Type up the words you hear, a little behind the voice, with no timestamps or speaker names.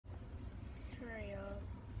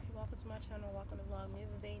to my channel, Welcome to Vlogmas.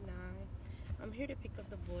 It's day 9. I'm here to pick up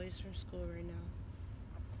the boys from school right now.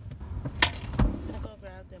 So I'm gonna go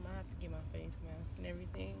grab them. I have to get my face mask and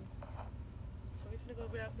everything. So we're gonna go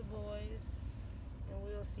grab the boys, and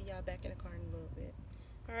we'll see y'all back in the car in a little bit.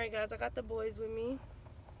 Alright guys, I got the boys with me.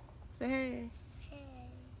 Say hey. Hey.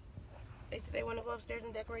 They said they want to go upstairs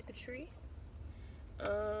and decorate the tree.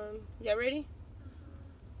 Y'all ready?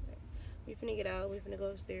 We finna get out, we finna go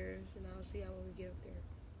upstairs, and I'll see y'all when we get up there.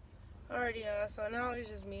 Alrighty y'all, so now it's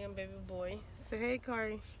just me and baby boy. Say hey,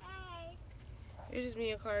 Kari. Hey. It's just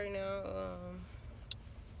me and Kari now.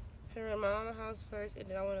 Finna run my mama's house first, and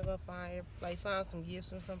then I wanna go find some gifts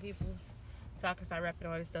from some people, so I can start wrapping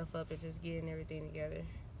all this stuff up and just getting everything together.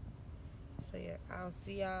 So yeah, I'll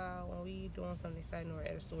see y'all when we doing something exciting or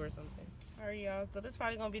at a store or something. Alright y'all, so this is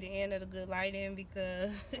probably gonna be the end of the good lighting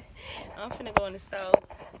because I'm finna go in the stove.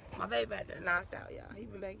 My baby back there knocked out, y'all.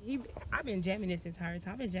 I've been jamming this entire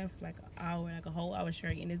time. I've been jamming for like an hour, like a whole hour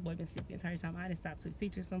straight, and this boy been sleeping the entire time. I didn't stop, took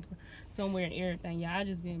pictures somewhere and everything. Y'all, I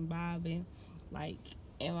just been bobbing, like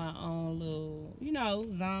in my own little,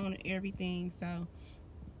 zone and everything. So,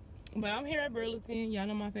 but I'm here at Burlington. Y'all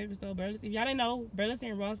know my favorite store, Burlington. If y'all didn't know, Burlington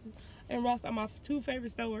and Ross are my two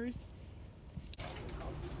favorite stores.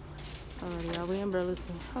 Alright, y'all, we in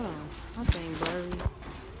Burlington. Hold on, I'm saying blurry.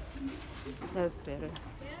 That's better.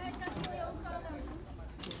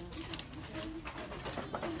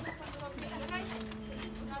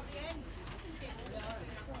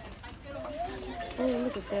 Oh,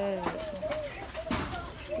 look at that.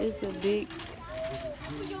 It's a big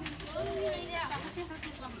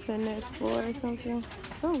Connect 4 or something.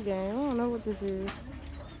 Some game. I don't know what this is.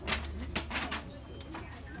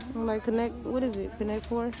 I'm like, Connect, what is it? Connect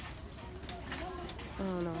 4? I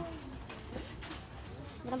don't know.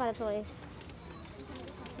 What about the toys?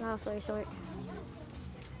 Long story short.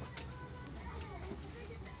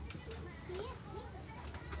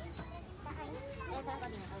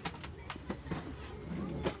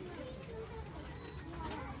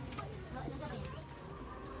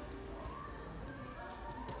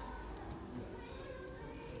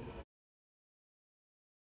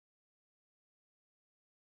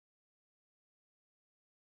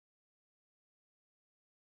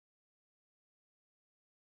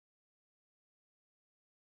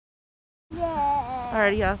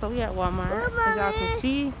 Alrighty, y'all, so we at Walmart. As y'all can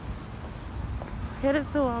see, headed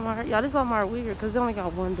to Walmart. Y'all, this Walmart weird because they only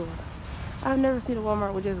got one door. I've never seen a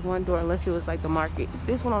Walmart with just one door unless it was like the market.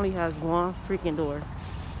 This one only has one freaking door.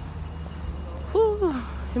 Whew,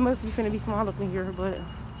 it must be finna be small up in here, but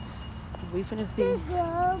we finna see.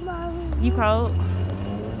 You cold?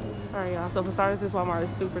 Alright, y'all, so for starters, this Walmart is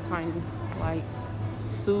super tiny. Like,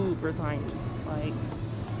 super tiny. Like,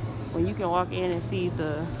 when you can walk in and see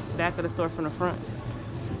the back of the store from the front,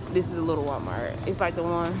 this is a little Walmart. It's like the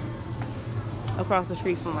one across the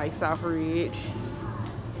street from like South Ridge.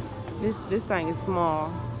 This thing is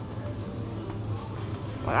small.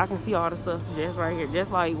 Like I can see all the stuff just right here,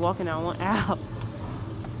 just like walking out one out.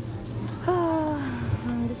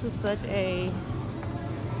 This was such a.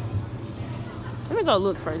 Let me go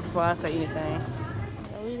look first before I say anything.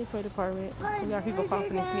 Yeah, we in the toy department. We got people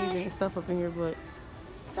coughing and sneezing and stuff up in here, but.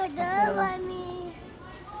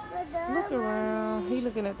 Look around. He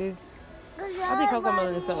looking at this. I think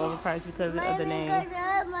Cocomelon is so overpriced because of the name.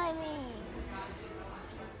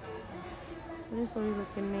 This is what we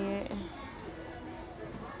looking at.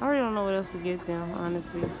 I really don't know what else to get them,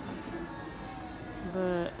 honestly.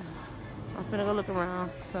 But I'm finna go look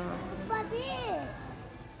around. So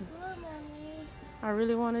I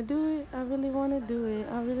really want to do it. I really want to do it.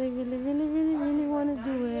 I really want to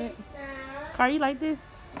do it. Car, you like this?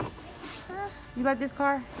 You like this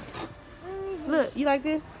car? Look, you like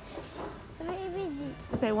this?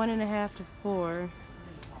 Say 1.5 to 4.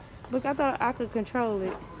 Look, I thought I could control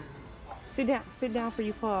it. Sit down for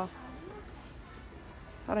you fall.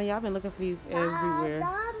 Hold on, y'all been looking for these everywhere.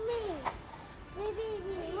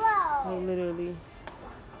 Like, literally.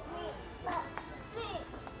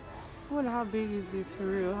 I wonder how big is this for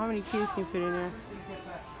real? How many kids can fit in there?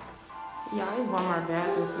 Y'all, it's Walmart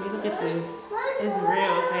bathroom for me. Look at this. It's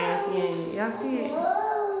real fancy, ain't it? Y'all see it?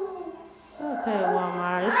 Okay,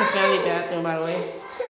 Walmart. It's a family bathroom, by the way.